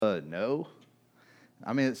no.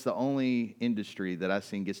 I mean, it's the only industry that I've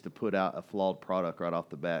seen gets to put out a flawed product right off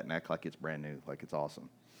the bat and act like it's brand new, like it's awesome.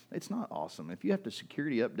 It's not awesome. If you have to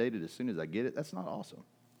security update it as soon as I get it, that's not awesome.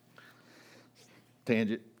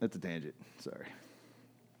 Tangent. That's a tangent. Sorry.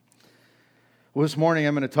 Well, this morning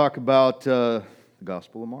I'm going to talk about the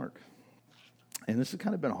Gospel of Mark. And this has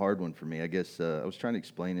kind of been a hard one for me. I guess I was trying to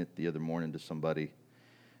explain it the other morning to somebody.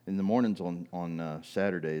 In the mornings on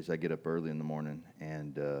Saturdays, I get up early in the morning,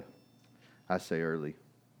 and I say early.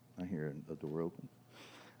 I hear the door open.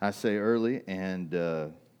 I say early, and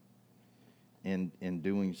in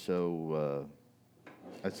doing so,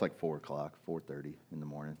 it's like 4 o'clock, 4:30 in the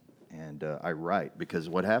morning. And I write, because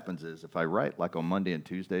what happens is if I write like on Monday and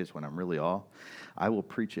Tuesdays when I'm really off, I will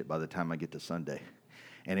preach it by the time I get to Sunday.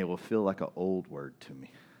 And it will feel like an old word to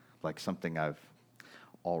me, like something I've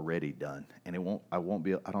already done. And I won't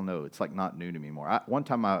be, I don't know, it's like not new to me anymore. One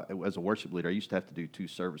time as a worship leader, I used to have to do 2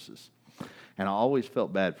 services. And I always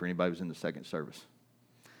felt bad for anybody who was in the second service,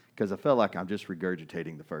 because I felt like I'm just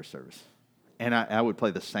regurgitating the first service. And I would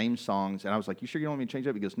play the same songs, and I was like, you sure you don't want me to change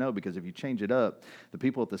it up? He goes, no, because if you change it up, the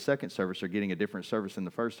people at the second service are getting a different service than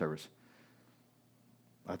the first service.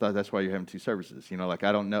 I thought that's why you're having 2 services. You know, like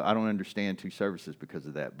I don't understand 2 services because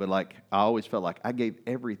of that. But like I always felt like I gave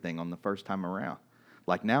everything on the first time around.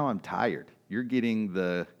 Like now I'm tired. You're getting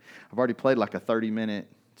I've already played like a 30-minute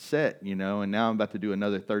set, you know, and now I'm about to do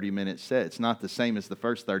another 30-minute set. It's not the same as the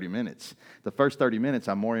first 30 minutes. The first 30 minutes,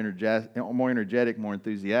 I'm more energetic, more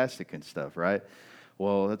enthusiastic and stuff, right?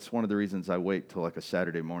 Well, that's one of the reasons I wait till like a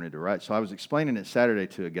Saturday morning to write. So I was explaining it Saturday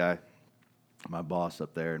to a guy, my boss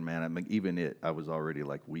up there, and man, I was already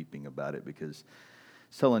like weeping about it, because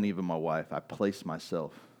telling even my wife, I place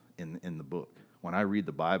myself in the book. When I read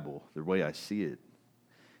the Bible, the way I see it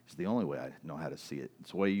is the only way I know how to see it.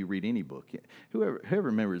 It's the way you read any book. Whoever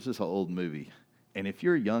remembers, this is an old movie, and if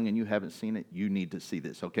you're young and you haven't seen it, you need to see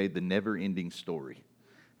this, okay? The Never-Ending Story.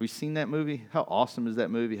 Have you seen that movie? How awesome is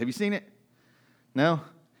that movie? Have you seen it? No?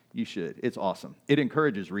 You should. It's awesome. It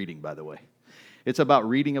encourages reading, by the way. It's about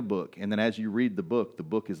reading a book, and then as you read the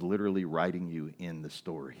book is literally writing you in the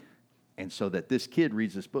story. And so that this kid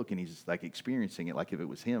reads this book, and he's like experiencing it like if it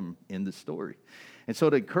was him in the story. And so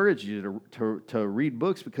it encourages you to read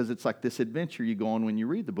books, because it's like this adventure you go on when you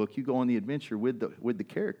read the book. You go on the adventure with the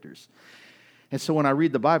characters. And so when I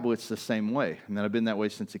read the Bible, it's the same way. And I've been that way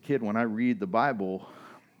since a kid. When I read the Bible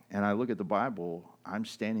and I look at the Bible, I'm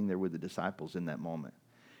standing there with the disciples in that moment.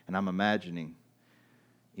 And I'm imagining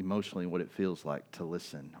emotionally what it feels like to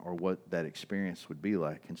listen, or what that experience would be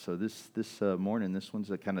like. And so this morning, this one's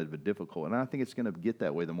a kind of a difficult, and I think it's going to get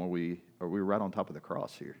that way the more we're right on top of the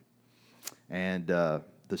cross here. And the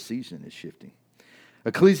season is shifting.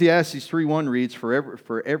 Ecclesiastes 3:1 reads,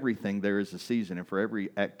 for everything there is a season, and for every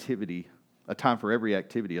activity, a time for every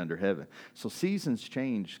activity under heaven. So seasons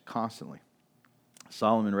change constantly.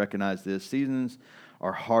 Solomon recognized this. Seasons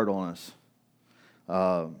are hard on us.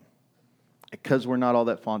 Because we're not all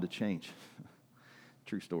that fond of change.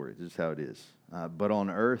 True story. This is how it is. But on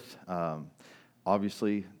earth,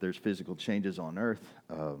 obviously, there's physical changes on earth.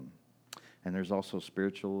 And there's also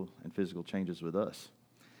spiritual and physical changes with us.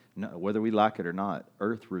 No, whether we like it or not,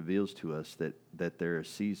 earth reveals to us that there are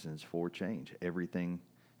seasons for change. Everything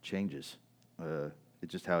changes.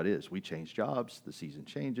 It's just how it is. We change jobs. The season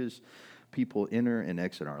changes. People enter and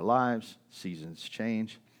exit our lives. Seasons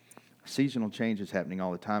change. Seasonal change is happening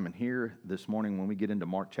all the time. And here this morning, when we get into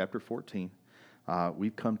Mark chapter 14,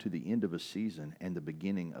 we've come to the end of a season and the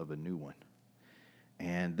beginning of a new one.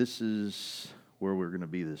 And this is where we're going to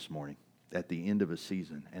be this morning, at the end of a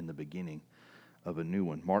season and the beginning of a new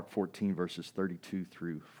one. Mark 14, verses 32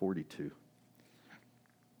 through 42.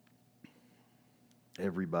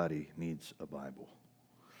 Everybody needs a Bible.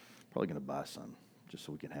 Probably going to buy some just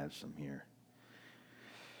so we can have some here.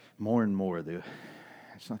 More and more,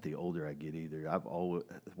 it's not the older I get either.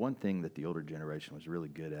 One thing that the older generation was really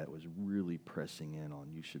good at was really pressing in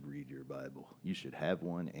on, you should read your Bible. You should have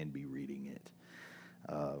one and be reading it.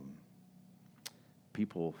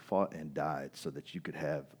 People fought and died so that you could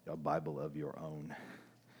have a Bible of your own.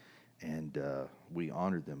 And we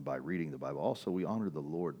honored them by reading the Bible. Also, we honored the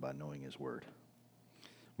Lord by knowing His Word.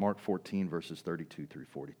 Mark 14, verses 32 through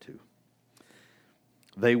 42.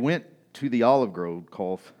 They went to the olive grove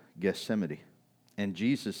called Gethsemane. And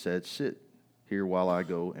Jesus said, sit here while I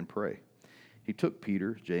go and pray. He took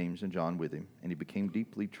Peter, James, and John with him, and he became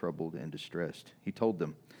deeply troubled and distressed. He told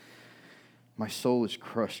them, my soul is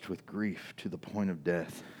crushed with grief to the point of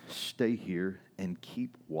death. Stay here and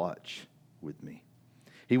keep watch with me.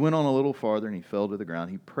 He went on a little farther, and he fell to the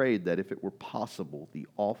ground. He prayed that if it were possible, the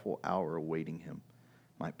awful hour awaiting him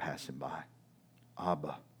might pass him by.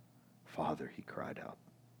 Abba, Father, he cried out,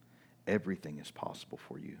 everything is possible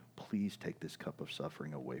for you. Please take this cup of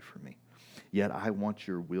suffering away from me. Yet I want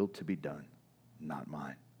your will to be done, not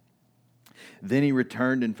mine. Then he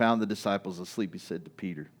returned and found the disciples asleep. He said to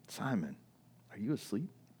Peter, Simon, are you asleep?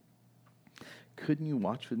 Couldn't you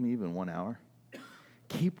watch with me even 1 hour?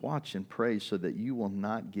 Keep watch and pray so that you will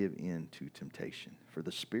not give in to temptation. For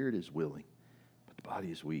the spirit is willing, but the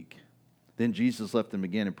body is weak. Then Jesus left them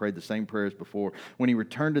again and prayed the same prayer as before. When he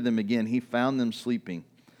returned to them again, he found them sleeping,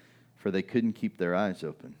 for they couldn't keep their eyes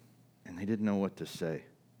open, and they didn't know what to say.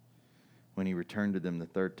 When he returned to them the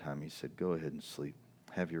third time, he said, go ahead and sleep.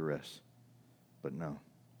 Have your rest. But no,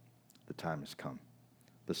 the time has come.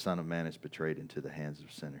 The Son of Man is betrayed into the hands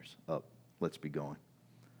of sinners. Up, let's be going.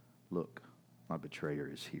 Look, my betrayer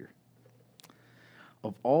is here.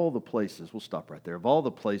 Of all the places, we'll stop right there. Of all the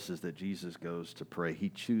places that Jesus goes to pray, he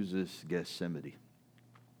chooses Gethsemane.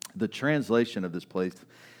 The translation of this place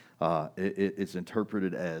it's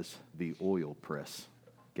interpreted as the oil press.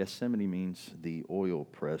 Gethsemane means the oil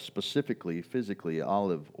press, specifically, physically,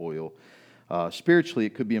 olive oil. Spiritually,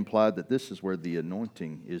 it could be implied that this is where the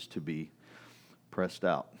anointing is to be pressed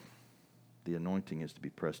out. The anointing is to be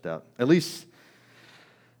pressed out. At least,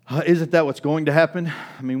 isn't that what's going to happen?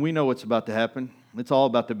 I mean, we know what's about to happen. It's all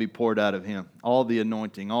about to be poured out of him. All the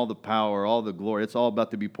anointing, all the power, all the glory, it's all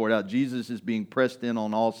about to be poured out. Jesus is being pressed in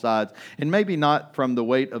on all sides. And maybe not from the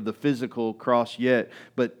weight of the physical cross yet,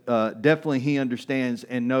 but definitely he understands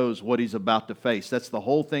and knows what he's about to face. That's the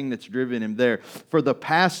whole thing that's driven him there. For the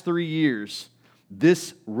past 3 years,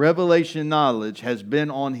 this revelation knowledge has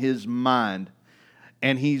been on his mind,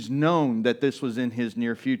 and he's known that this was in his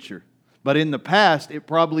near future. But in the past, it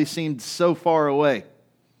probably seemed so far away.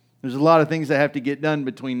 There's a lot of things that have to get done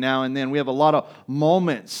between now and then. We have a lot of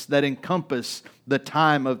moments that encompass the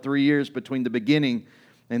time of 3 years between the beginning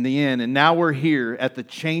and the end. And now we're here at the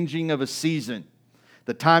changing of a season.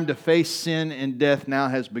 The time to face sin and death now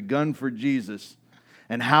has begun for Jesus.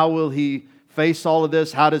 And how will he face all of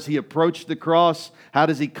this? How does he approach the cross? How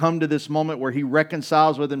does he come to this moment where he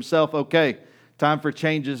reconciles with himself? Okay, time for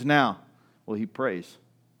changes now. Well, he prays.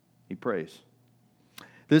 He prays.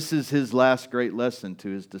 This is his last great lesson to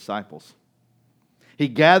his disciples. He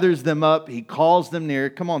gathers them up. He calls them near.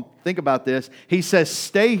 Come on, think about this. He says,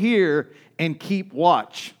 stay here and keep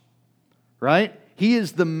watch. Right? He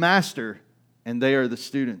is the master and they are the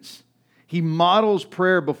students. He models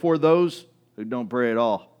prayer before those who don't pray at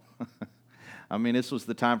all. I mean, this was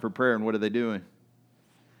the time for prayer, and what are they doing?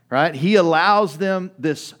 Right? He allows them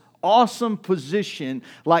this awesome position,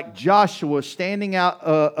 like Joshua standing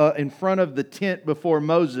out in front of the tent before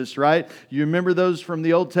Moses, right? You remember those from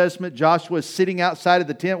the Old Testament? Joshua sitting outside of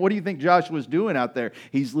the tent. What do you think Joshua's doing out there?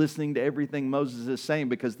 He's listening to everything Moses is saying,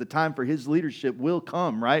 because the time for his leadership will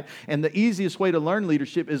come, right? And the easiest way to learn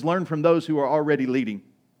leadership is learn from those who are already leading.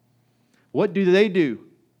 What do?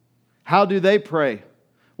 How do they pray?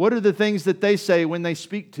 What are the things that they say when they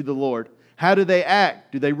speak to the Lord? How do they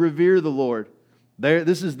act? Do they revere the Lord?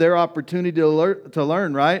 This is their opportunity to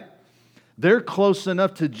learn, right? They're close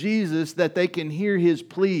enough to Jesus that they can hear his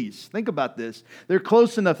pleas. Think about this. They're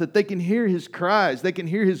close enough that they can hear his cries. They can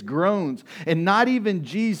hear his groans. And not even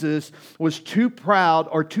Jesus was too proud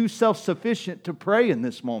or too self-sufficient to pray in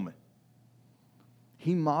this moment.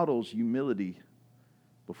 He models humility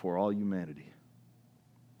before all humanity.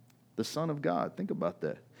 The Son of God. Think about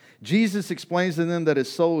that. Jesus explains to them that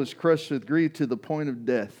his soul is crushed with grief to the point of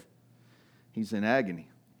death. He's in agony.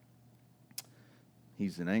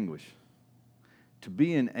 He's in anguish. To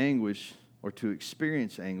be in anguish or to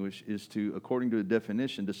experience anguish is to, according to a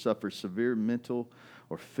definition, to suffer severe mental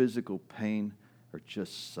or physical pain or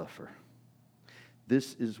just suffer.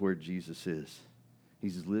 This is where Jesus is.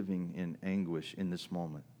 He's living in anguish in this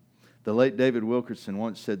moment. The late David Wilkerson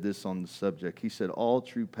once said this on the subject. He said, all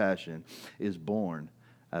true passion is born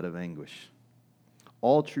out of anguish.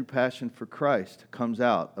 All true passion for Christ comes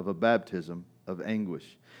out of a baptism of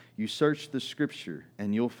anguish. You search the Scripture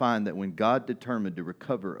and you'll find that when God determined to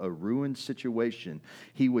recover a ruined situation,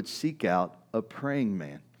 he would seek out a praying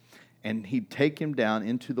man and he'd take him down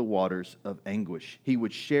into the waters of anguish. He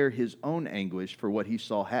would share his own anguish for what he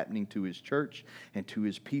saw happening to his church and to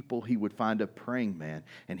his people. He would find a praying man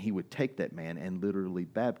and he would take that man and literally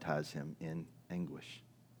baptize him in anguish.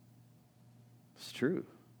 It's true,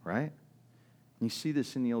 right? You see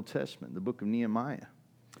this in the Old Testament, the book of Nehemiah.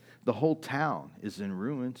 The whole town is in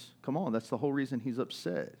ruins. Come on, that's the whole reason he's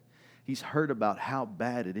upset. He's heard about how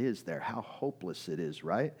bad it is there, how hopeless it is,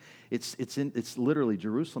 right? It's literally,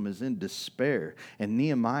 Jerusalem is in despair. And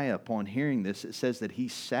Nehemiah, upon hearing this, it says that he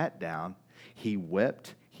sat down, he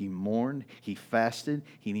wept, he he mourned, he fasted,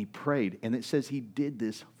 and he prayed. And it says he did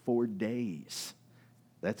this for days.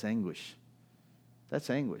 That's anguish. That's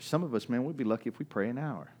anguish. Some of us, man, we'd be lucky if we pray an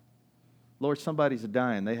hour. Lord, somebody's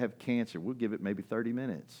dying. They have cancer. We'll give it maybe 30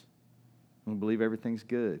 minutes. We believe everything's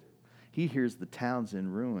good. He hears the town's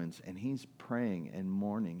in ruins, and he's praying and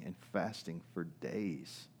mourning and fasting for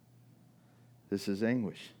days. This is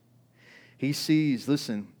anguish. He sees,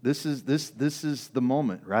 listen, this is the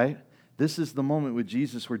moment, right? This is the moment with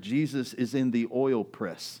Jesus where Jesus is in the oil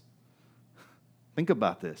press. Think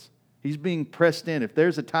about this. He's being pressed in. If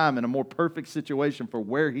there's a time in a more perfect situation for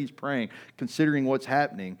where he's praying, considering what's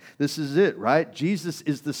happening, this is it, right? Jesus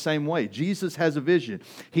is the same way. Jesus has a vision.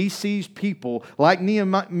 He sees people like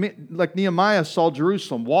Nehemiah saw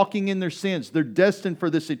Jerusalem walking in their sins. They're destined for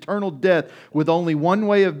this eternal death with only one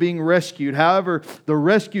way of being rescued. However, the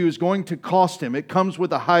rescue is going to cost him. It comes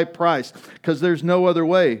with a high price because there's no other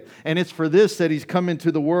way. And it's for this that he's come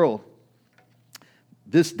into the world.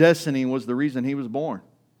 This destiny was the reason he was born.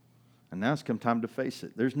 And now it's come time to face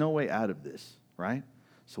it. There's no way out of this, right?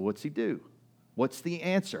 So what's he do? What's the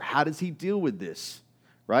answer? How does he deal with this,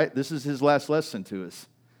 right? This is his last lesson to us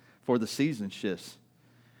for the season shifts.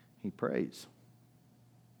 He prays.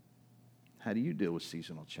 How do you deal with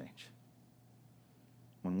seasonal change?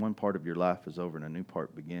 When one part of your life is over and a new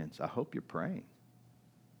part begins, I hope you're praying.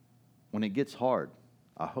 When it gets hard,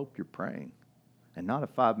 I hope you're praying. And not a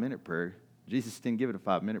 5-minute prayer. Jesus didn't give it a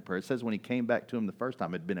 5-minute prayer. It says when he came back to him the first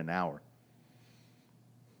time, it had been an hour.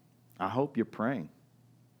 I hope you're praying.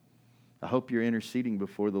 I hope you're interceding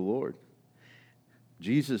before the Lord.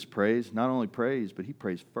 Jesus prays, not only prays, but he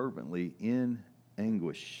prays fervently in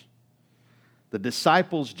anguish. The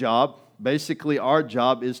disciples' job, basically our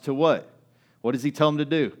job, is to what? What does he tell them to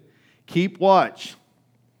do? Keep watch.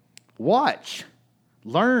 Watch.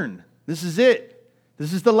 Learn. This is it.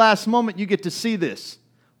 This is the last moment you get to see this.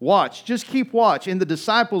 Watch. Just keep watch. In the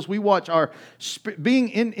disciples, we watch our, being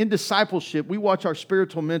in discipleship, we watch our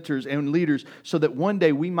spiritual mentors and leaders so that one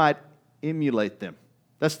day we might emulate them.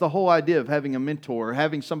 That's the whole idea of having a mentor or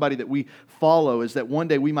having somebody that we follow, is that one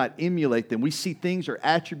day we might emulate them. We see things or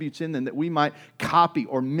attributes in them that we might copy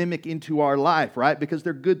or mimic into our life, right? Because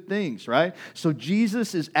they're good things, right? So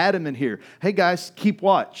Jesus is adamant here. Hey guys, keep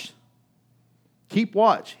watch. Keep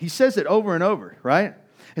watch. He says it over and over, right?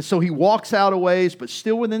 And so he walks out a ways, but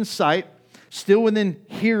still within sight, still within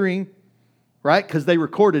hearing, right? Because they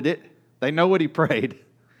recorded it. They know what he prayed,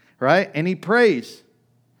 right? And he prays.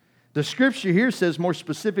 The scripture here says more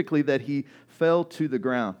specifically that he fell to the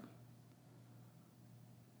ground.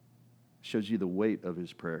 Shows you the weight of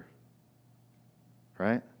his prayer,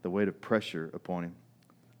 right? The weight of pressure upon him.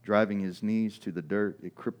 Driving his knees to the dirt,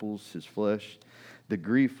 it cripples his flesh. The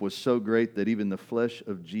grief was so great that even the flesh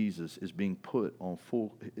of Jesus is being put on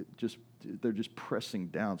full, they're just pressing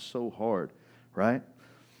down so hard, right?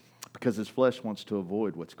 Because his flesh wants to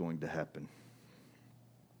avoid what's going to happen.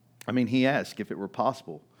 I mean, he asked if it were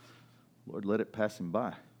possible, Lord, let it pass him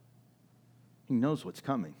by. He knows what's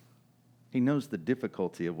coming. He knows the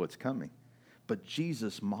difficulty of what's coming. But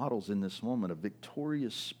Jesus models in this moment a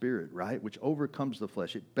victorious spirit, right? Which overcomes the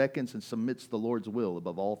flesh. It beckons and submits the Lord's will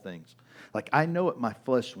above all things. Like, I know what my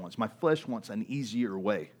flesh wants. My flesh wants an easier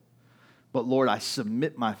way. But Lord, I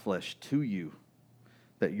submit my flesh to you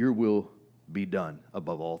that your will be done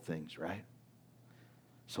above all things, right?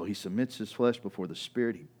 So he submits his flesh before the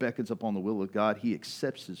Spirit. He beckons upon the will of God. He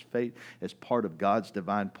accepts his fate as part of God's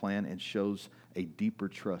divine plan and shows a deeper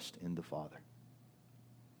trust in the Father.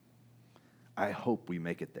 I hope we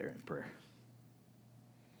make it there in prayer.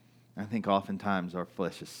 I think oftentimes our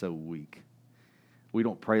flesh is so weak. We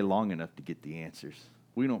don't pray long enough to get the answers.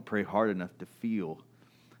 We don't pray hard enough to feel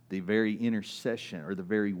the very intercession or the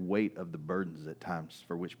very weight of the burdens at times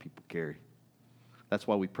for which people carry. That's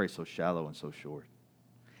why we pray so shallow and so short.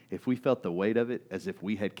 If we felt the weight of it as if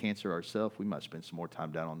we had cancer ourselves, we might spend some more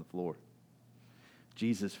time down on the floor.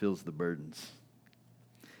 Jesus feels the burdens.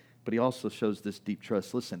 But he also shows this deep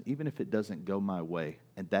trust. Listen, even if it doesn't go my way,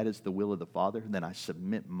 and that is the will of the Father, then I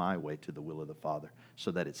submit my way to the will of the Father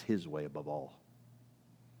so that it's his way above all.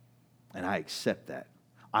 And I accept that.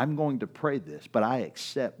 I'm going to pray this, but I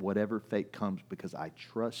accept whatever fate comes because I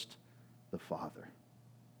trust the Father.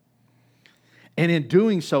 And in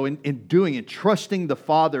doing so, in trusting the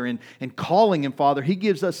Father and calling him Father, he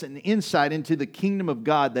gives us an insight into the kingdom of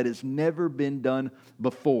God that has never been done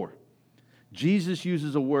before. Jesus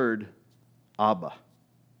uses a word, Abba.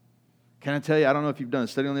 Can I tell you, I don't know if you've done a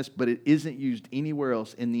study on this, but it isn't used anywhere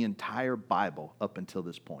else in the entire Bible up until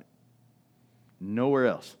this point. Nowhere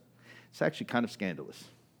else. It's actually kind of scandalous,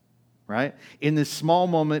 right? In this small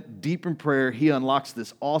moment, deep in prayer, he unlocks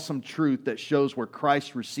this awesome truth that shows where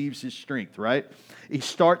Christ receives his strength, right? He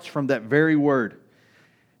starts from that very word.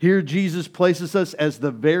 Here Jesus places us as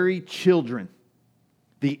the very children,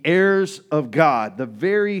 the heirs of God, the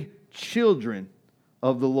very children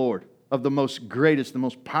of the Lord, of the most greatest, the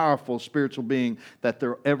most powerful spiritual being that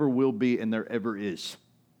there ever will be and there ever is.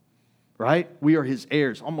 Right? We are his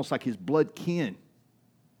heirs, almost like his blood kin.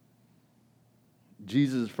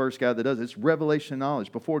 Jesus is the first guy that does it. It's revelation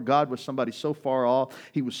knowledge. Before God was somebody so far off,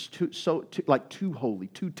 he was too holy,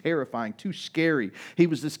 too terrifying, too scary. He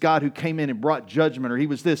was this God who came in and brought judgment, or he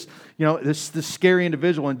was this scary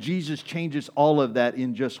individual, and Jesus changes all of that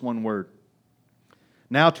in just one word.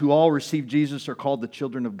 Now to all receive Jesus are called the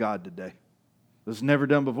children of God today. This was never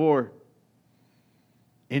done before.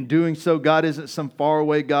 In doing so, God isn't some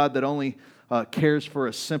faraway God that only cares for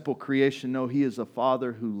a simple creation. No, he is a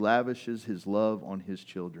Father who lavishes his love on his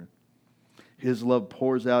children. His love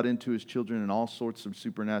pours out into his children in all sorts of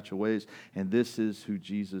supernatural ways, and this is who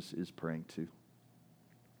Jesus is praying to.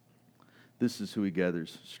 This is who he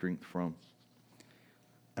gathers strength from.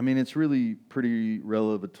 I mean, it's really pretty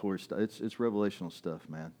revelatory stuff. It's revelational stuff,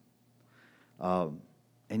 man.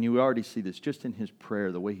 And you already see this just in his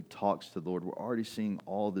prayer, the way he talks to the Lord. We're already seeing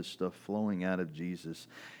all this stuff flowing out of Jesus.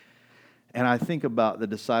 And I think about the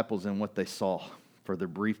disciples and what they saw for their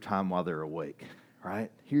brief time while they're awake, right?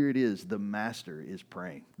 Here it is. The master is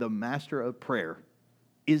praying. The master of prayer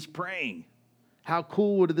is praying. How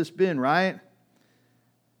cool would this have been, right?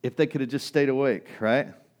 If they could have just stayed awake, right?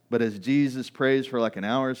 But as Jesus prays for like an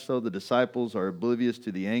hour or so, the disciples are oblivious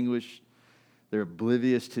to the anguish. They're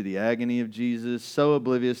oblivious to the agony of Jesus, so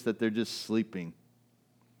oblivious that they're just sleeping.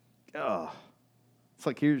 Oh, it's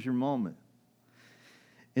like, here's your moment.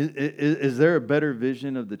 Is there a better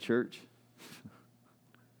vision of the church?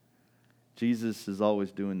 Jesus is always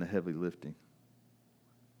doing the heavy lifting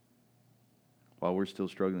while we're still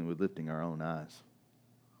struggling with lifting our own eyes.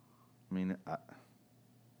 I mean, I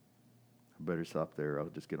better stop there. I'll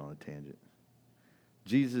just get on a tangent.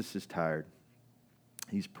 Jesus is tired.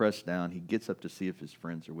 He's pressed down. He gets up to see if his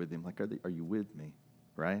friends are with him. Like, are you with me?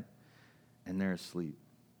 Right? And they're asleep.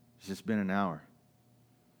 It's just been an hour.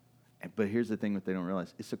 But here's the thing that they don't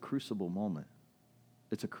realize. It's a crucible moment.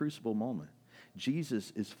 It's a crucible moment.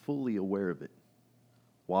 Jesus is fully aware of it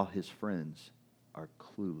while his friends are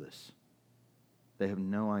clueless. They have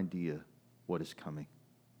no idea what is coming.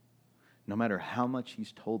 No matter how much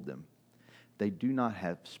he's told them, they do not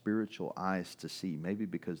have spiritual eyes to see, maybe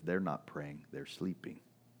because they're not praying, they're sleeping.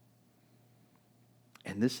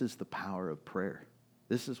 And this is the power of prayer.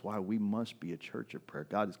 This is why we must be a church of prayer.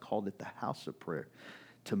 God has called it the house of prayer,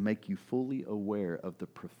 to make you fully aware of the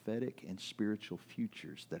prophetic and spiritual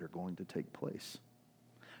futures that are going to take place.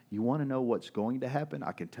 You want to know what's going to happen?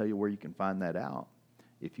 I can tell you where you can find that out.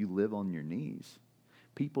 If you live on your knees.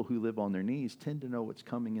 People who live on their knees tend to know what's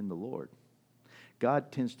coming in the Lord.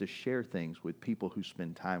 God tends to share things with people who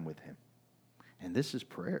spend time with him. And this is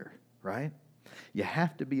prayer, right? You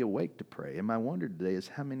have to be awake to pray. And my wonder today is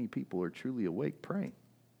how many people are truly awake praying?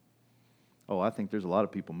 Oh, I think there's a lot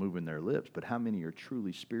of people moving their lips, but how many are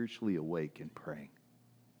truly spiritually awake and praying?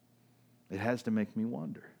 It has to make me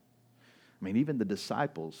wonder. I mean, even the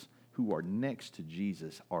disciples who are next to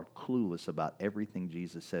Jesus are clueless about everything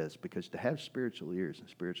Jesus says, because to have spiritual ears and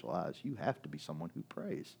spiritual eyes, you have to be someone who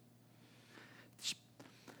prays.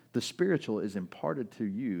 The spiritual is imparted to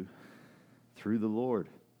you through the Lord.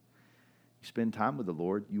 You spend time with the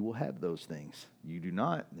Lord, you will have those things. You do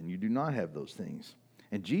not, then you do not have those things.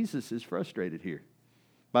 And Jesus is frustrated here.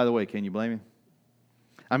 By the way, can you blame him?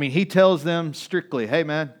 I mean, he tells them strictly, hey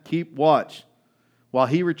man, keep watch. While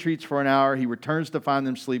he retreats for an hour, he returns to find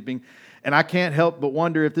them sleeping. And I can't help but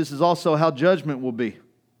wonder if this is also how judgment will be.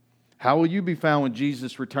 How will you be found when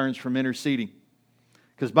Jesus returns from interceding?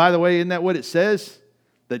 Because by the way, isn't that what it says?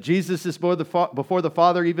 That Jesus is before the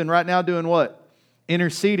Father even right now doing what?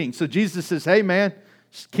 Interceding. So Jesus says, hey man,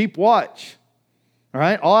 keep watch. All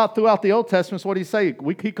right, all out throughout the Old Testament, what do you say?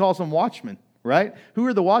 He calls them watchmen, right? Who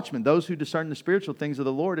are the watchmen? Those who discern the spiritual things of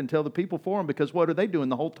the Lord and tell the people for him, because what are they doing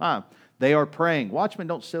the whole time? They are praying. Watchmen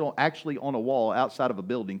don't sit actually on a wall outside of a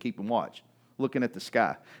building keeping watch, looking at the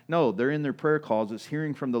sky. No, they're in their prayer closets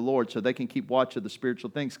hearing from the Lord so they can keep watch of the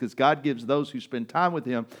spiritual things, because God gives those who spend time with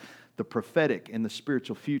him the prophetic and the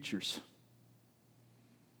spiritual futures.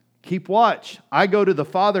 Keep watch. I go to the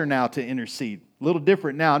Father now to intercede. A little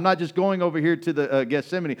different now. I'm not just going over here to the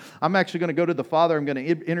Gethsemane. I'm actually going to go to the Father. I'm going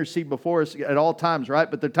to intercede before us at all times, right?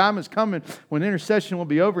 But the time is coming when intercession will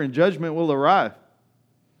be over and judgment will arrive.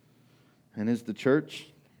 And is the church,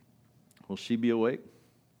 will she be awake?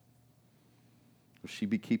 Will she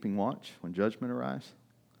be keeping watch when judgment arrives?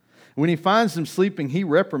 When he finds them sleeping, he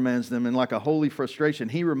reprimands them in like a holy frustration.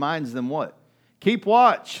 He reminds them what? Keep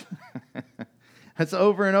watch. That's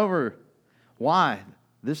over and over. Why?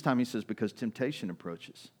 This time he says, because temptation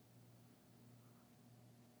approaches.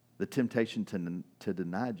 The temptation to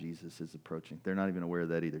deny Jesus is approaching. They're not even aware of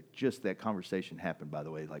that either. Just that conversation happened, by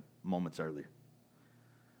the way, like moments earlier.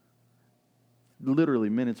 Literally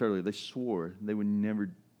minutes earlier, they swore they would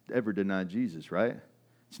never, ever deny Jesus, right?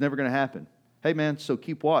 It's never going to happen. Hey, man, so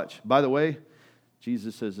keep watch. By the way,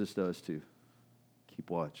 Jesus says this to us too.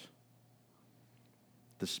 Keep watch.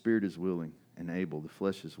 The spirit is willing and able. The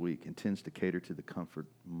flesh is weak and tends to cater to the comfort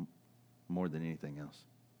more than anything else.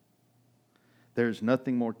 There is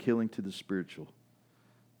nothing more killing to the spiritual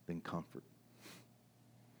than comfort.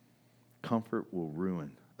 Comfort will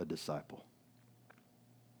ruin a disciple.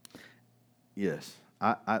 Yes,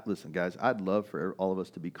 listen, guys, I'd love for all of us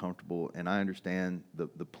to be comfortable, and I understand the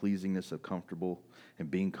pleasingness of comfortable and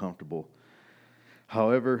being comfortable.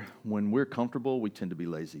 However, when we're comfortable, we tend to be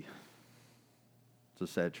lazy. It's a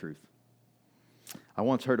sad truth. I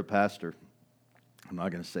once heard a pastor, I'm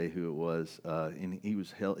not going to say who it was, and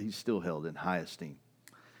he's still held in high esteem.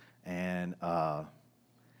 And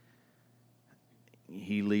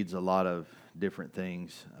he leads a lot of different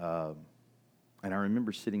things. And I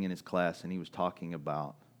remember sitting in his class, and he was talking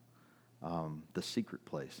about the secret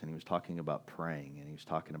place, and he was talking about praying, and he was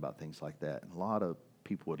talking about things like that. And a lot of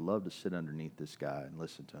people would love to sit underneath this guy and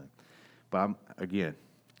listen to him. But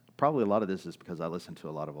probably a lot of this is because I listen to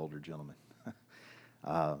a lot of older gentlemen.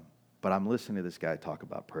 But I'm listening to this guy talk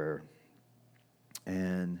about prayer.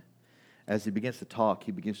 And as he begins to talk,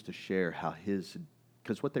 he begins to share how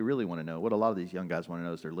because what they really want to know, what a lot of these young guys want to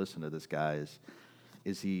know as they're listening to this guy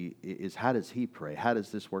is how does he pray? How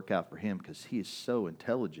does this work out for him? Because he is so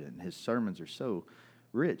intelligent, and his sermons are so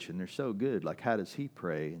rich, and they're so good. Like, how does he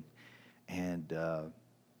pray? And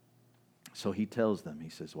so he tells them, he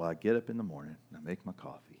says, well, I get up in the morning, and I make my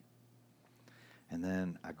coffee. And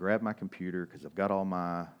then I grab my computer, because I've got all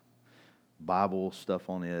my Bible stuff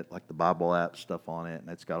on it, like the Bible app stuff on it, and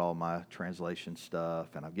it's got all my translation stuff,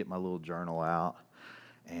 and I get my little journal out,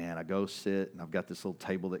 and I go sit, and I've got this little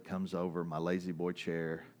table that comes over my lazy boy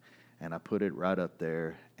chair, and I put it right up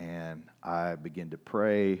there, and I begin to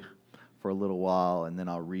pray for a little while, and then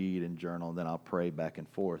I'll read and journal, and then I'll pray back and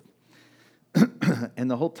forth. And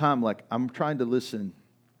the whole time, like, I'm trying to listen,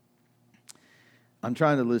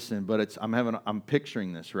 but I'm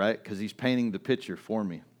picturing this, right? Because he's painting the picture for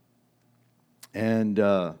me. And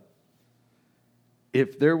all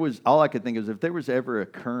I could think is if there was ever a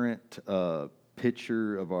current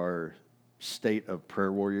picture of our state of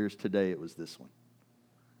prayer warriors today, it was this one.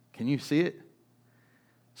 Can you see it?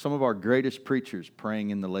 Some of our greatest preachers praying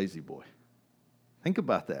in the lazy boy. Think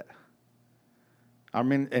about that. I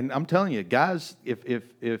mean, and I'm telling you, guys,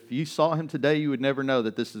 if you saw him today, you would never know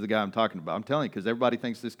that this is the guy I'm talking about. I'm telling you, because everybody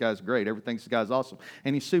thinks this guy's great. Everybody thinks this guy's awesome.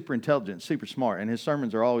 And he's super intelligent, super smart, and his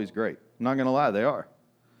sermons are always great. I'm not going to lie, they are.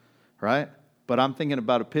 Right? But I'm thinking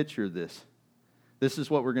about a picture of this. This is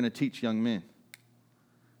what we're going to teach young men.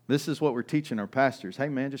 This is what we're teaching our pastors. Hey,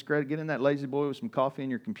 man, just get in that lazy boy with some coffee and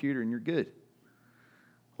your computer, and you're good.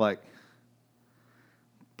 Like,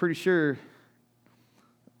 pretty sure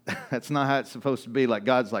that's not how it's supposed to be. Like,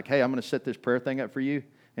 God's like, hey, I'm going to set this prayer thing up for you,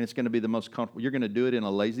 and it's going to be the most comfortable. You're going to do it in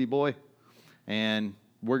a lazy boy, and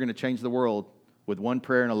we're going to change the world with one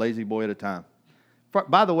prayer and a lazy boy at a time.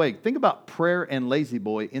 By the way, think about prayer and lazy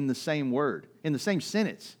boy in the same word, in the same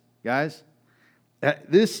sentence, guys.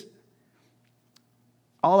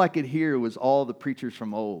 All I could hear was all the preachers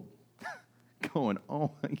from old going,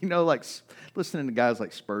 oh, like listening to guys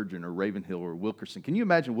like Spurgeon or Ravenhill or Wilkerson. Can you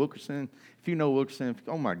imagine Wilkerson? If you know Wilkerson,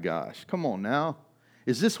 oh my gosh, come on now.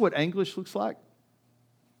 Is this what anguish looks like?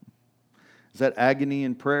 Is that agony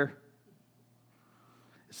in prayer?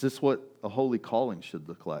 Is this what a holy calling should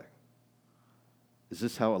look like? Is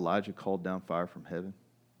this how Elijah called down fire from heaven?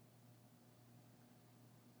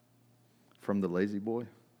 From the lazy boy?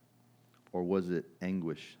 Or was it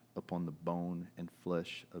anguish upon the bone and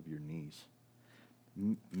flesh of your knees?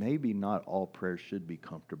 Maybe not all prayer should be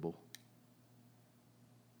comfortable.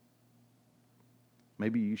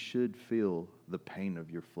 Maybe you should feel the pain of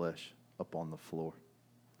your flesh up on the floor.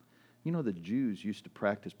 You know, the Jews used to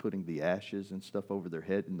practice putting the ashes and stuff over their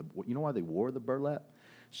head. You know why they wore the burlap?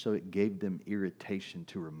 So it gave them irritation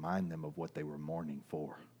to remind them of what they were mourning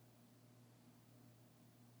for.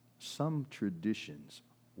 Some traditions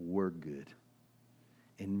were good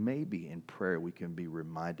And maybe in prayer we can be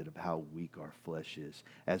reminded of how weak our flesh is.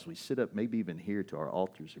 As we sit up, maybe even here to our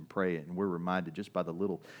altars and pray, and we're reminded just by the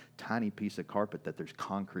little tiny piece of carpet that there's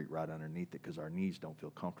concrete right underneath it because our knees don't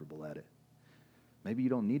feel comfortable at it. Maybe you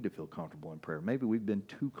don't need to feel comfortable in prayer. Maybe we've been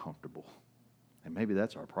too comfortable, and maybe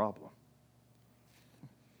that's our problem.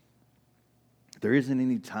 There isn't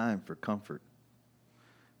any time for comfort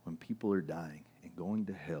when people are dying and going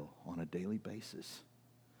to hell on a daily basis.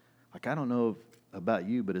 Like, I don't know about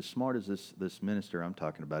you, but as smart as this minister I'm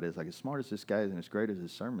talking about is, like as smart as this guy is and as great as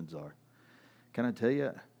his sermons are, can I tell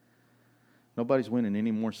you, nobody's winning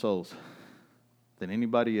any more souls than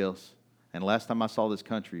anybody else. And last time I saw this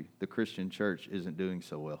country, the Christian church isn't doing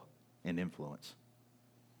so well in influence.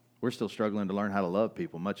 We're still struggling to learn how to love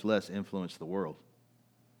people, much less influence the world.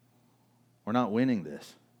 We're not winning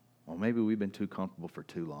this. Well, maybe we've been too comfortable for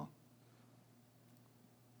too long.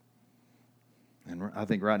 And I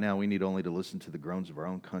think right now we need only to listen to the groans of our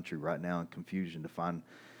own country right now in confusion to find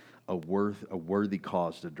a worthy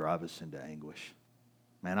cause to drive us into anguish.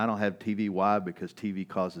 Man, I don't have TV. Why? Because TV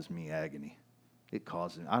causes me agony. It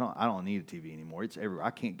causes. I don't need a TV anymore. It's everywhere.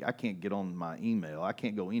 I can't get on my email. I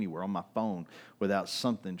can't go anywhere on my phone without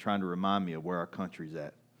something trying to remind me of where our country's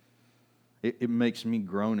at. It makes me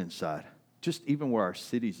groan inside. Just even where our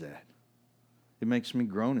city's at. It makes me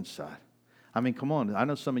groan inside. I mean, come on. I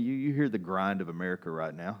know some of you hear the grind of America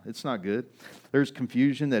right now. It's not good. There's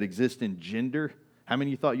confusion that exists in gender. How many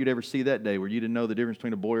of you thought you'd ever see that day where you didn't know the difference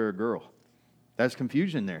between a boy or a girl? That's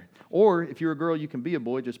confusion there. Or if you're a girl, you can be a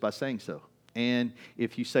boy just by saying so. And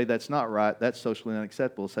if you say that's not right, that's socially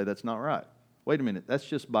unacceptable. Say that's not right. Wait a minute. That's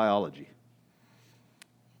just biology.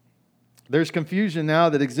 There's confusion now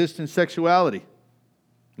that exists in sexuality.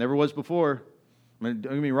 Never was before. I mean,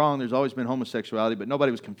 don't get me wrong, there's always been homosexuality, but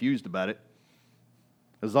nobody was confused about it.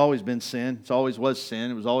 There's always been sin. It always was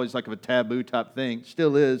sin. It was always like a taboo type thing.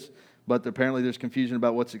 Still is, but apparently there's confusion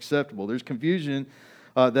about what's acceptable. There's confusion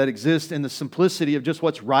that exists in the simplicity of just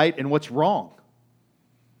what's right and what's wrong.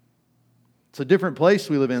 It's a different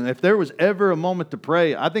place we live in. If there was ever a moment to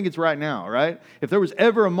pray, I think it's right now, right? If there was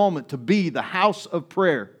ever a moment to be the house of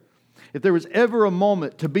prayer, if there was ever a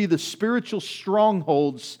moment to be the spiritual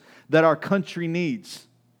strongholds that our country needs,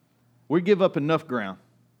 we give up enough ground.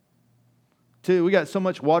 Too, we got so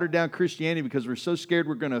much watered down Christianity because we're so scared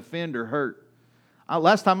we're going to offend or hurt.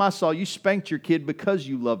 Last time I saw you spanked your kid because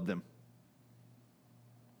you loved them.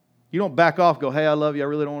 You don't back off, go, hey, I love you, I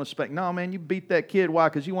really don't want to spank. No, man, you beat that kid. Why?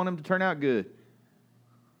 Because you want him to turn out good.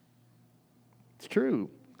 It's true.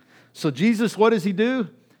 So Jesus, what does He do?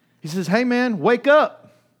 He says, hey, man, wake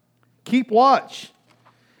up. Keep watch.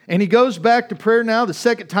 And He goes back to prayer now the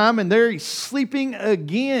second time, and there He's sleeping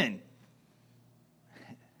again.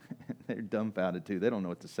 They're dumbfounded too. They don't know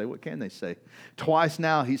what to say. What can they say? Twice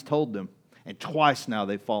now He's told them, and twice now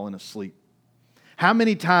they've fallen asleep. How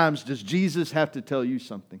many times does Jesus have to tell you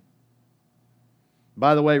something?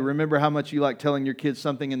 By the way, remember how much you like telling your kids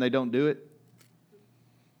something and they don't do it?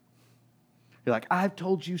 You're like, I've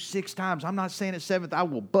told you 6 times. I'm not saying it 7th. I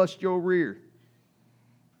will bust your rear.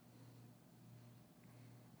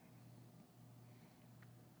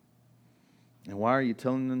 And why are you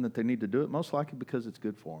telling them that they need to do it? Most likely because it's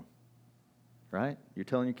good for them. Right? You're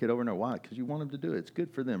telling your kid over and over. Why? Because you want them to do it. It's good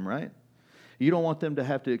for them, right? You don't want them to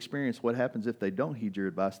have to experience what happens if they don't heed your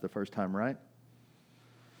advice the first time, right?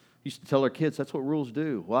 Used to tell our kids, that's what rules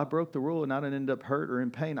do. Well, I broke the rule and I didn't end up hurt or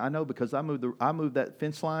in pain. I know because I moved that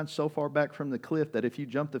fence line so far back from the cliff that if you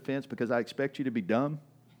jump the fence because I expect you to be dumb,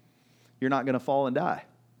 you're not going to fall and die.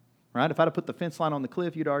 Right? If I'd have put the fence line on the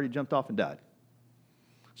cliff, you'd already jumped off and died.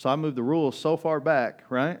 So I moved the rules so far back,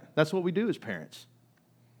 right? That's what we do as parents.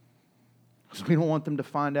 So we don't want them to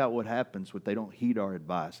find out what happens when they don't heed our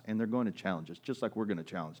advice. And they're going to challenge us, just like we're going to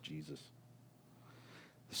challenge Jesus.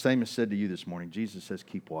 The same is said to you this morning. Jesus says,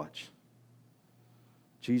 keep watch.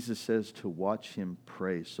 Jesus says to watch Him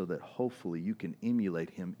pray so that hopefully you can emulate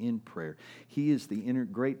Him in prayer. He is the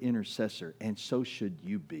great intercessor, and so should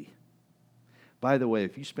you be. By the way,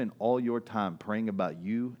 if you spend all your time praying about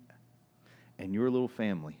you and your little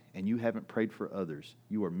family, and you haven't prayed for others,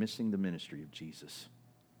 you are missing the ministry of Jesus.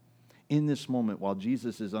 In this moment, while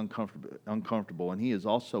Jesus is uncomfortable, and He is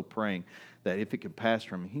also praying that if it can pass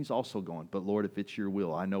from Him, He's also going, but Lord, if it's your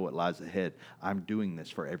will, I know what lies ahead. I'm doing this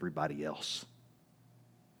for everybody else.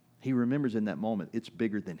 He remembers in that moment, it's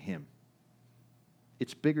bigger than Him.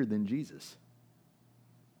 It's bigger than Jesus.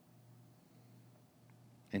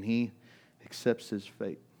 And He accepts His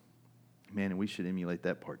fate. Man, and we should emulate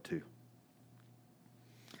that part too.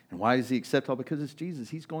 And why does He accept all? Because it's Jesus.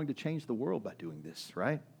 He's going to change the world by doing this,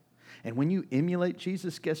 right? And when you emulate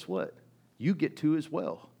Jesus, guess what? You get to as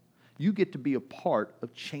well. You get to be a part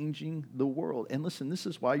of changing the world. And listen, this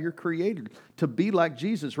is why you're created, to be like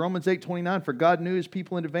Jesus. Romans 8:29, for God knew his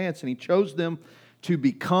people in advance, and he chose them to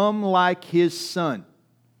become like his Son.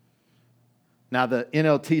 Now, the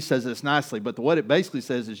NLT says this nicely, but what it basically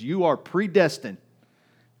says is you are predestined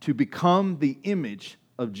to become the image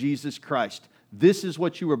of Jesus Christ. This is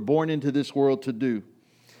what you were born into this world to do,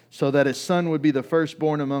 so that his Son would be the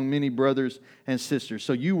firstborn among many brothers and sisters.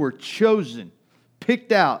 So you were chosen,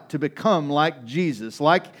 picked out to become like Jesus,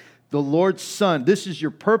 like the Lord's Son. This is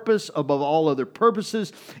your purpose above all other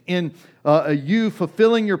purposes. In you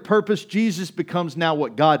fulfilling your purpose, Jesus becomes now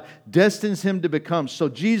what God destines him to become. So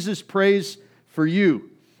Jesus prays for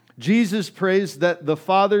you. Jesus prays that the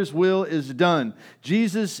Father's will is done.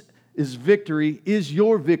 Jesus' victory is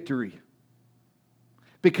your victory.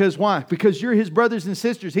 Because why? Because you're his brothers and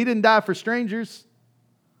sisters. He didn't die for strangers.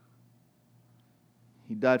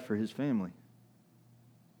 He died for his family.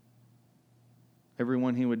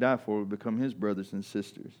 Everyone he would die for would become his brothers and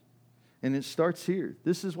sisters. And it starts here.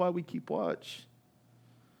 This is why we keep watch.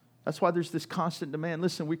 That's why there's this constant demand.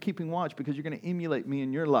 Listen, we're keeping watch because you're going to emulate me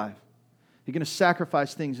in your life. You're going to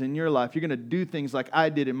sacrifice things in your life. You're going to do things like I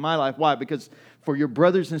did in my life. Why? Because for your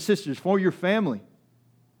brothers and sisters, for your family.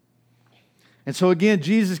 And so again,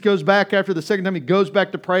 Jesus goes back after the second time. He goes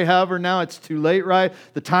back to pray. However, now it's too late, right?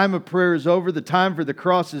 The time of prayer is over. The time for the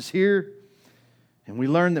cross is here. And we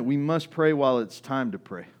learn that we must pray while it's time to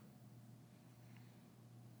pray.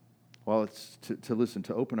 While it's to listen,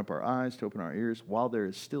 to open up our eyes, to open our ears. While there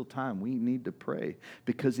is still time, we need to pray.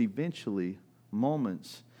 Because eventually,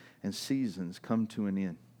 moments and seasons come to an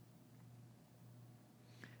end.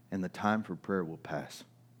 And the time for prayer will pass.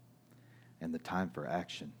 And the time for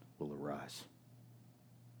action will arise.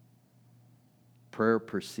 Prayer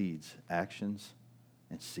precedes actions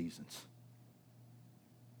and seasons.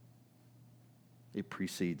 It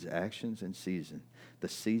precedes actions and season. The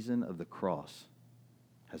season of the cross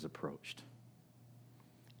has approached.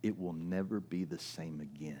 It will never be the same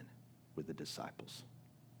again with the disciples.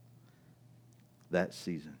 That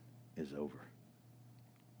season is over.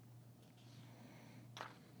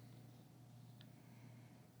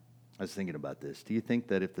 I was thinking about this. Do you think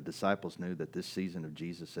that if the disciples knew that this season of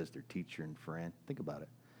Jesus as their teacher and friend, think about it,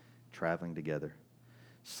 traveling together,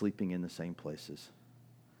 sleeping in the same places,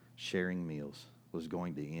 sharing meals, was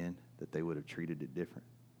going to end, that they would have treated it different?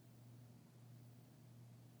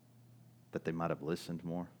 That they might have listened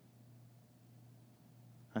more?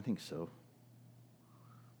 I think so.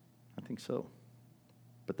 I think so.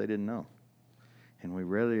 But they didn't know. And we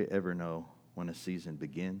rarely ever know when a season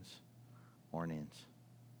begins or ends.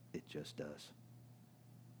 It just does.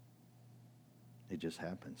 It just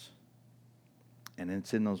happens. And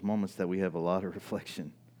it's in those moments that we have a lot of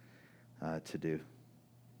reflection to do.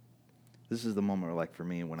 This is the moment where, like for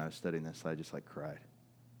me, when I was studying this, I just cried.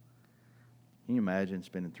 Can you imagine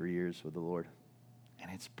spending 3 years with the Lord? And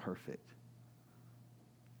it's perfect.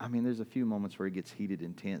 I mean, there's a few moments where it gets heated,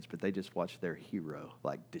 intense, but they just watch their hero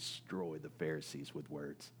destroy the Pharisees with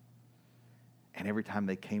words. And every time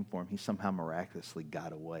they came for him, he somehow miraculously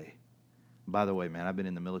got away. By the way, man, I've been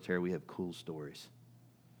in the military. We have cool stories,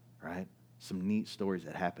 right? Some neat stories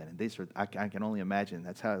that happen. And I can only imagine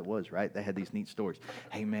that's how it was, right? They had these neat stories.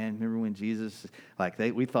 Hey, man, remember when Jesus,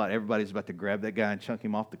 we thought everybody was about to grab that guy and chunk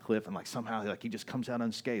him off the cliff, and somehow he just comes out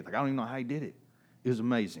unscathed. I don't even know how he did it. It was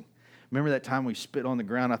amazing. Remember that time we spit on the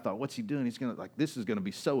ground? I thought, what's he doing? He's going to, this is going to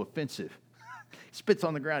be so offensive. He spits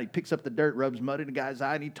on the ground. He picks up the dirt, rubs mud in the guy's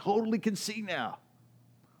eye, and he totally can see now.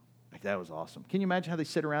 That was awesome. Can you imagine how they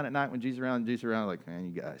sit around at night when Jesus is around, and Jesus is around, man,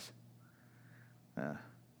 you guys.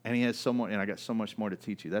 And he has so much, and I got so much more to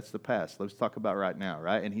teach you. That's the past. Let's talk about right now,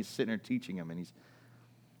 right? And he's sitting there teaching them, and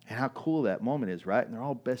how cool that moment is, right? And they're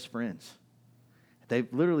all best friends.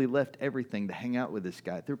 They've literally left everything to hang out with this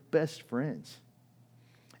guy. They're best friends.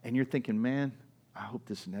 And you're thinking, man, I hope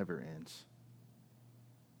this never ends.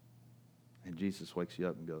 And Jesus wakes you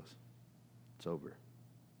up and goes, it's over.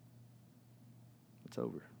 It's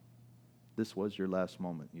over. This was your last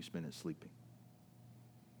moment. You spent it sleeping.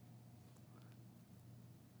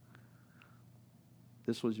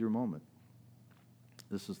 This was your moment.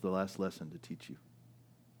 This is the last lesson to teach you.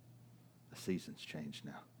 The season's changed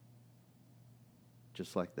now.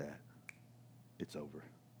 Just like that, it's over.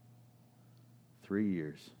 3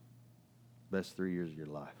 years, best 3 years of your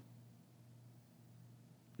life.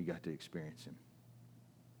 You got to experience him.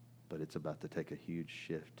 But it's about to take a huge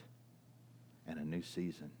shift. And a new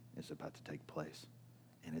season is about to take place.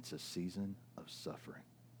 And it's a season of suffering.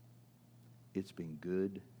 It's been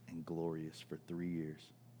good and glorious for 3 years.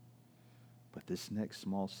 But this next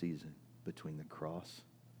small season between the cross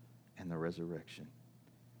and the resurrection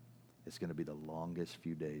is going to be the longest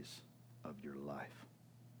few days of your life.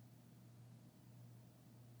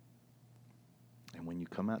 And when you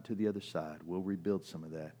come out to the other side, we'll rebuild some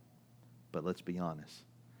of that. But let's be honest.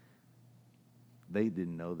 They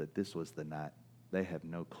didn't know that this was the night. They have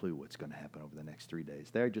no clue what's going to happen over the next 3 days.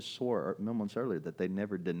 They just swore moments earlier that they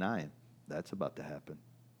never deny him. That's about to happen.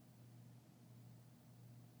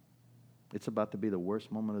 It's about to be the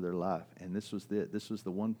worst moment of their life. And this was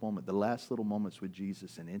the one moment, the last little moments with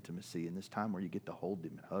Jesus in intimacy, and this time where you get to hold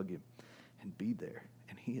him and hug him and be there.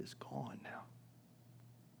 And he is gone now.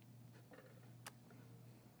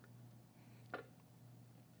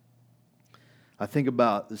 I think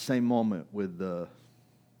about the same moment with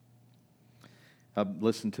I've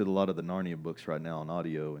listened to a lot of the Narnia books right now on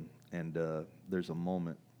audio, and there's a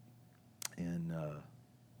moment, and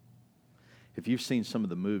if you've seen some of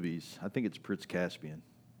the movies, I think it's Prince Caspian.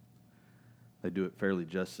 They do it fairly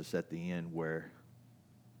justice at the end where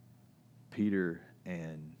Peter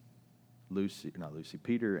and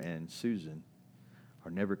Peter and Susan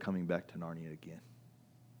are never coming back to Narnia again.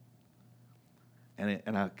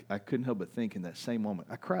 And I couldn't help but think in that same moment,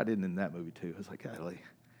 I cried in that movie too. I was like, golly,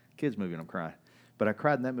 kids movie and I'm crying. But I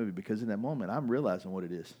cried in that movie because in that moment, I'm realizing what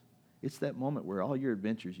it is. It's that moment where all your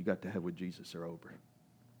adventures you got to have with Jesus are over.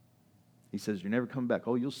 He says, you're never coming back.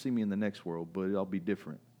 Oh, you'll see me in the next world, but it'll be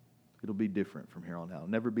different. It'll be different from here on out. It'll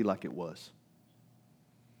never be like it was.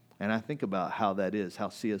 And I think about how that is, how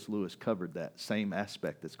C.S. Lewis covered that same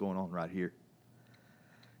aspect that's going on right here.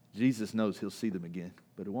 Jesus knows he'll see them again,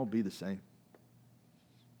 but it won't be the same.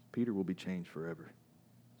 Peter will be changed forever.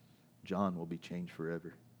 John will be changed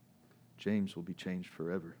forever. James will be changed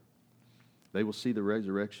forever. They will see the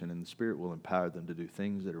resurrection, and the Spirit will empower them to do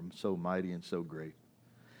things that are so mighty and so great.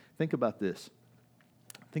 Think about this.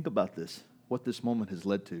 Think about this, what this moment has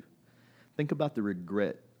led to. Think about the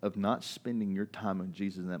regret of not spending your time with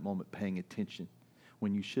Jesus in that moment, paying attention,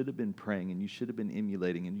 when you should have been praying and you should have been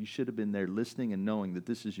emulating and you should have been there listening and knowing that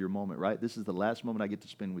this is your moment, right? This is the last moment I get to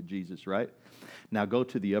spend with Jesus, right? Now go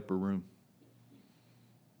to the upper room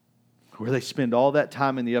where they spend all that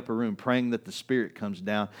time in the upper room praying that the Spirit comes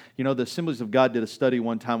down. You know, the Assemblies of God did a study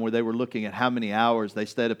one time where they were looking at how many hours they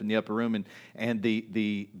stayed up in the upper room and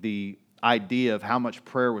the idea of how much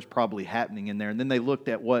prayer was probably happening in there. And then they looked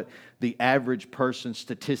at what the average person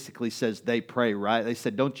statistically says they pray, right? They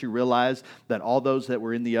said, don't you realize that all those that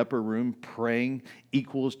were in the upper room praying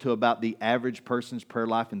equals to about the average person's prayer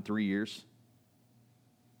life in 3 years?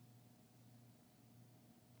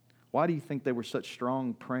 Why do you think they were such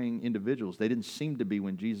strong praying individuals? They didn't seem to be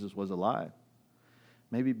when Jesus was alive.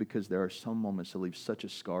 Maybe because there are some moments that leave such a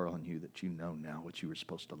scar on you that you know now what you were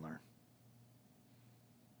supposed to learn.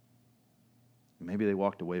 Maybe they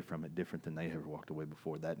walked away from it different than they ever walked away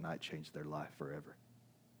before. That night changed their life forever.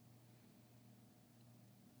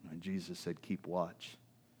 When Jesus said, keep watch,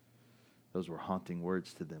 those were haunting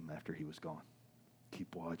words to them after he was gone.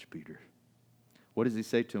 Keep watch, Peter. What does he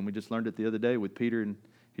say to him? We just learned it the other day with Peter and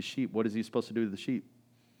his sheep. What is he supposed to do to the sheep?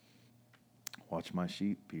 Watch my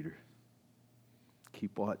sheep, Peter.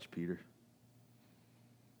 Keep watch, Peter.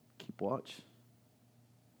 Keep watch.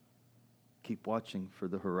 Keep watching for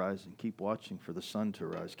the horizon. Keep watching for the sun to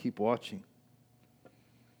rise. Keep watching.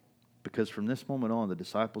 Because from this moment on, the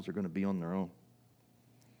disciples are going to be on their own.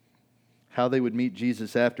 How they would meet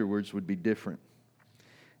Jesus afterwards would be different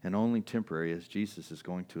and only temporary, as Jesus is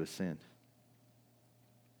going to ascend.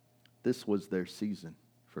 This was their season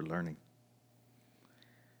for learning.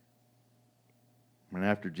 And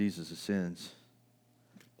after Jesus ascends,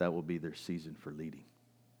 that will be their season for leading.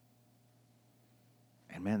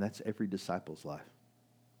 And man, that's every disciple's life.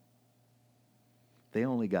 They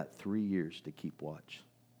only got 3 years to keep watch.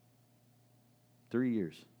 3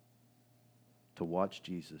 years to watch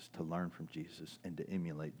Jesus, to learn from Jesus, and to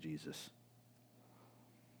emulate Jesus.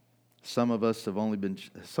 Some of us,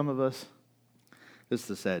 this is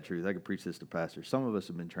the sad truth. I could preach this to pastors. Some of us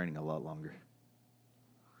have been training a lot longer.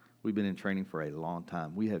 We've been in training for a long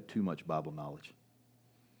time. We have too much Bible knowledge.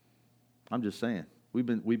 I'm just saying. We've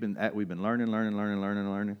been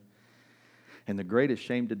learning. And the greatest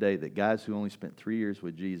shame today that guys who only spent 3 years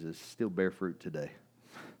with Jesus still bear fruit today.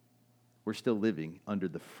 We're still living under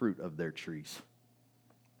the fruit of their trees.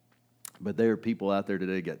 But there are people out there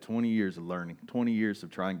today got 20 years of learning, 20 years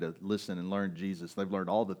of trying to listen and learn Jesus. They've learned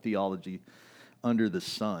all the theology under the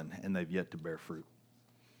sun, and they've yet to bear fruit.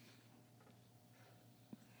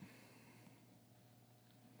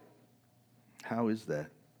 How is that?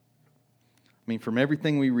 I mean, from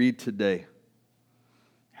everything we read today,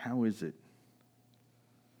 how is it?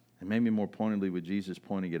 And maybe more pointedly with Jesus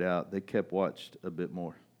pointing it out, they kept watched a bit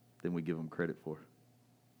more than we give them credit for.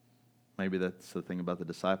 Maybe that's the thing about the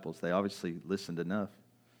disciples. They obviously listened enough.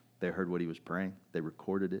 They heard what he was praying. They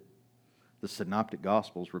recorded it. The synoptic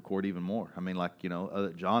gospels record even more. I mean, like,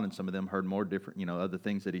 John and some of them heard more different, other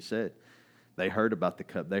things that he said. They heard about the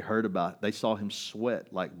cup. They saw him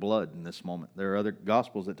sweat like blood in this moment. There are other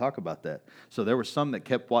gospels that talk about that. So there were some that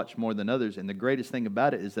kept watch more than others. And the greatest thing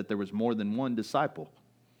about it is that there was more than one disciple.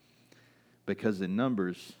 Because in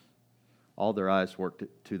Numbers, all their eyes worked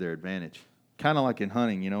to their advantage. Kind of like in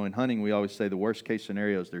hunting. In hunting, we always say the worst case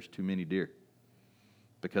scenario is there's too many deer.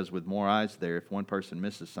 Because with more eyes there, if one person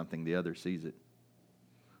misses something, the other sees it.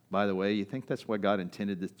 By the way, you think that's why God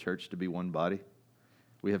intended this church to be one body?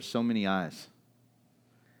 We have so many eyes.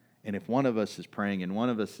 And if one of us is praying and one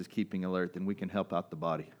of us is keeping alert, then we can help out the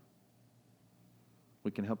body.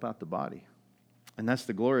 We can help out the body. And that's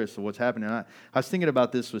the glorious of what's happening. I was thinking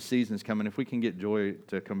about this with seasons coming. If we can get Joy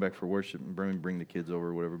to come back for worship and bring the kids over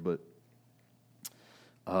or whatever. But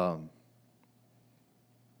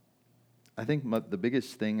I think the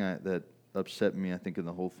biggest thing that upset me, I think, in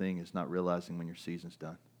the whole thing is not realizing when your season's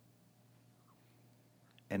done.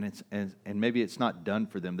 And maybe it's not done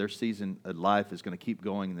for them. Their season of life is going to keep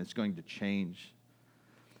going and it's going to change.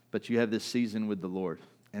 But you have this season with the Lord,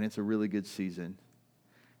 and it's a really good season.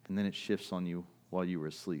 And then it shifts on you while you were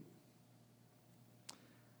asleep.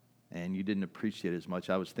 And you didn't appreciate it as much.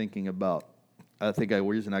 I was thinking about, the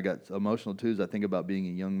reason I got emotional too is I think about being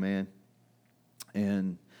a young man.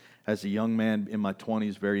 And as a young man in my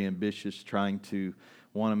 20s, very ambitious, trying to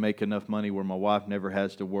want to make enough money where my wife never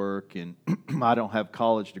has to work, and I don't have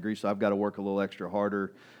college degree, so I've got to work a little extra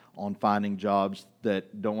harder on finding jobs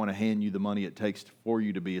that don't want to hand you the money it takes for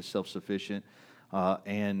you to be as self-sufficient.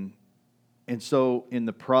 And so in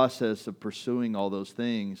the process of pursuing all those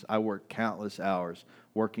things, I worked countless hours,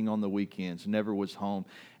 working on the weekends, never was home.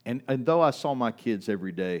 And though I saw my kids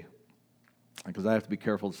every day, because I have to be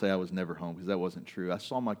careful to say I was never home, because that wasn't true. I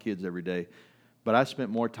saw my kids every day. But I spent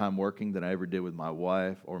more time working than I ever did with my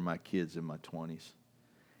wife or my kids in my 20s.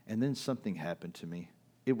 And then something happened to me.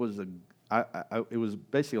 It was it was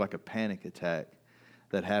basically like a panic attack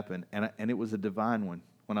that happened, and it was a divine one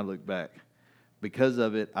when I look back. Because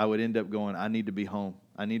of it, I would end up going, I need to be home.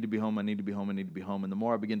 I need to be home. I need to be home. I need to be home. And the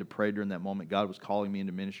more I began to pray during that moment, God was calling me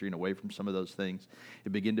into ministry and away from some of those things.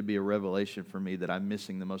 It began to be a revelation for me that I'm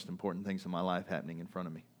missing the most important things in my life happening in front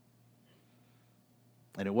of me.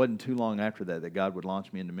 And it wasn't too long after that God would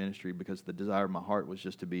launch me into ministry, because the desire of my heart was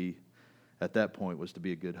just to be, at that point, was to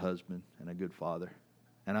be a good husband and a good father.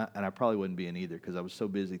 And I probably wouldn't be in either, because I was so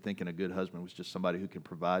busy thinking a good husband was just somebody who could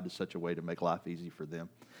provide to such a way to make life easy for them.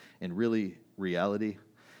 And really, reality,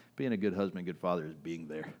 being a good husband, good father is being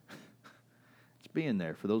there. It's being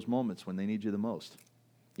there for those moments when they need you the most.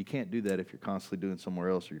 You can't do that if you're constantly doing somewhere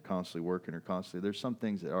else, or you're constantly working, or constantly. There's some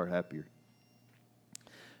things that are happier.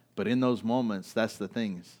 But in those moments, that's the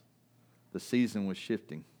things. The season was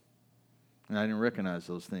shifting. And I didn't recognize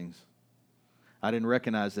those things. I didn't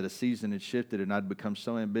recognize that a season had shifted, and I'd become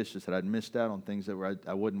so ambitious that I'd missed out on things that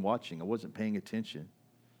I wasn't watching. I wasn't paying attention.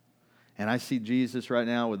 And I see Jesus right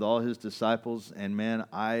now with all his disciples, and man,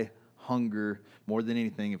 I hunger more than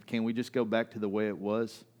anything. Can we just go back to the way it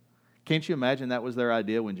was? Can't you imagine that was their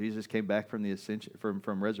idea when Jesus came back from the ascension,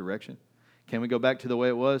 from resurrection? Can we go back to the way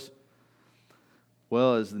it was?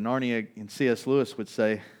 Well, as the Narnia and C.S. Lewis would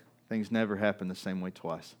say, things never happen the same way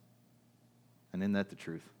twice. And isn't that the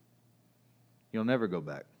truth? You'll never go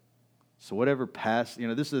back. So whatever past,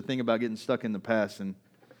 this is the thing about getting stuck in the past. And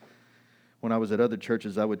when I was at other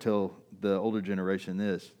churches, I would tell the older generation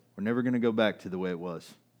this: we're never going to go back to the way it was.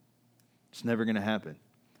 It's never going to happen.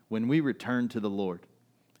 When we return to the Lord,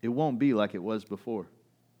 it won't be like it was before.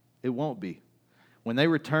 It won't be. When they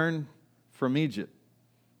return from Egypt,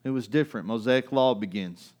 it was different. Mosaic law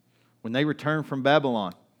begins. When they returned from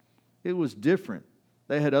Babylon, it was different.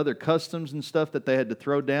 They had other customs and stuff that they had to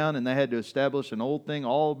throw down, and they had to establish an old thing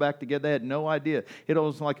all back together. They had no idea. It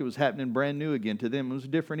was like it was happening brand new again to them. It was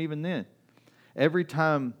different even then. Every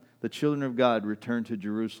time the children of God returned to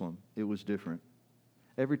Jerusalem, it was different.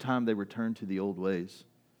 Every time they returned to the old ways,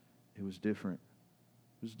 it was different.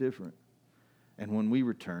 It was different. And when we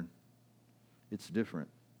return, it's different.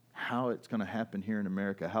 How it's going to happen here in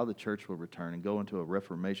America, how the church will return and go into a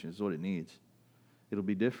reformation is what it needs. It'll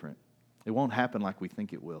be different. It won't happen like we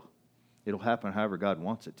think it will. It'll happen however God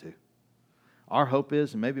wants it to. Our hope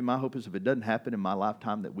is, and maybe my hope is, if it doesn't happen in my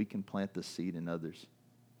lifetime, that we can plant the seed in others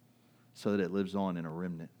so that it lives on in a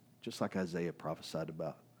remnant, just like Isaiah prophesied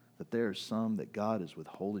about, that there are some that God is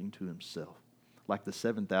withholding to himself, like the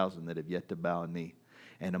 7,000 that have yet to bow a knee.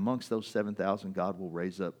 And amongst those 7,000, God will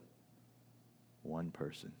raise up one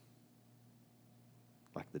person,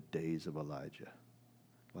 like the days of Elijah.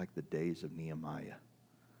 like the days of Nehemiah,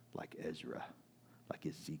 like Ezra, like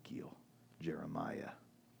Ezekiel, Jeremiah,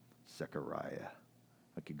 Zechariah.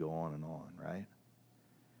 I could go on and on, right?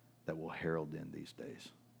 That will herald in these days.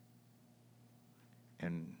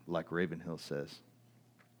 And like Ravenhill says,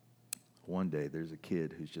 one day there's a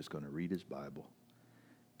kid who's just going to read his Bible,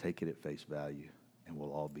 take it at face value, and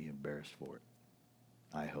we'll all be embarrassed for it.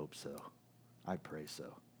 I hope so. I pray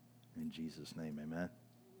so. In Jesus' name, amen.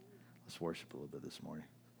 Let's worship a little bit this morning.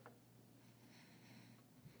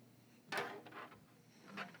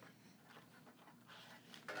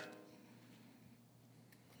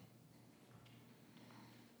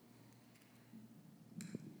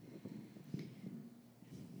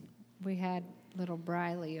 We had little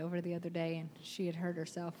Briley over the other day, and she had hurt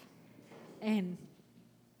herself. And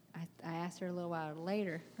I asked her a little while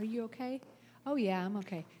later, "Are you okay?" "Oh, yeah, I'm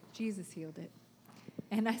okay. Jesus healed it."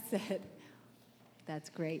 And I said, "That's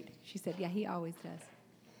great." She said, "Yeah, he always does."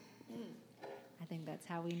 I think that's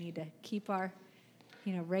how we need to keep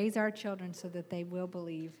raise our children so that they will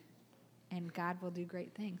believe, and God will do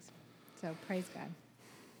great things. So praise God.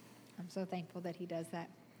 I'm so thankful that he does that.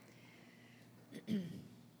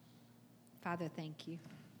 Father, thank you.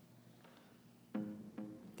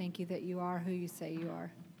 Thank you that you are who you say you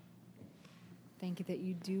are. Thank you that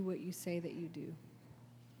you do what you say that you do.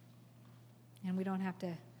 And we don't have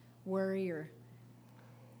to worry or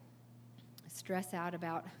stress out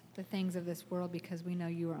about the things of this world because we know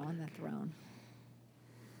you are on the throne.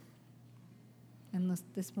 And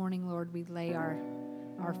this morning, Lord, we lay our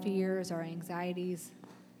fears, our anxieties,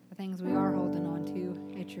 the things we are holding on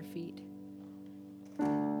to at your feet.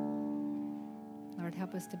 Lord,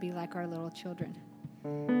 help us to be like our little children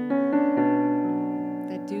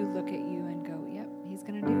that do look at you and go, yep, he's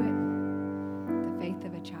going to do it. The faith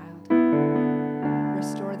of a child.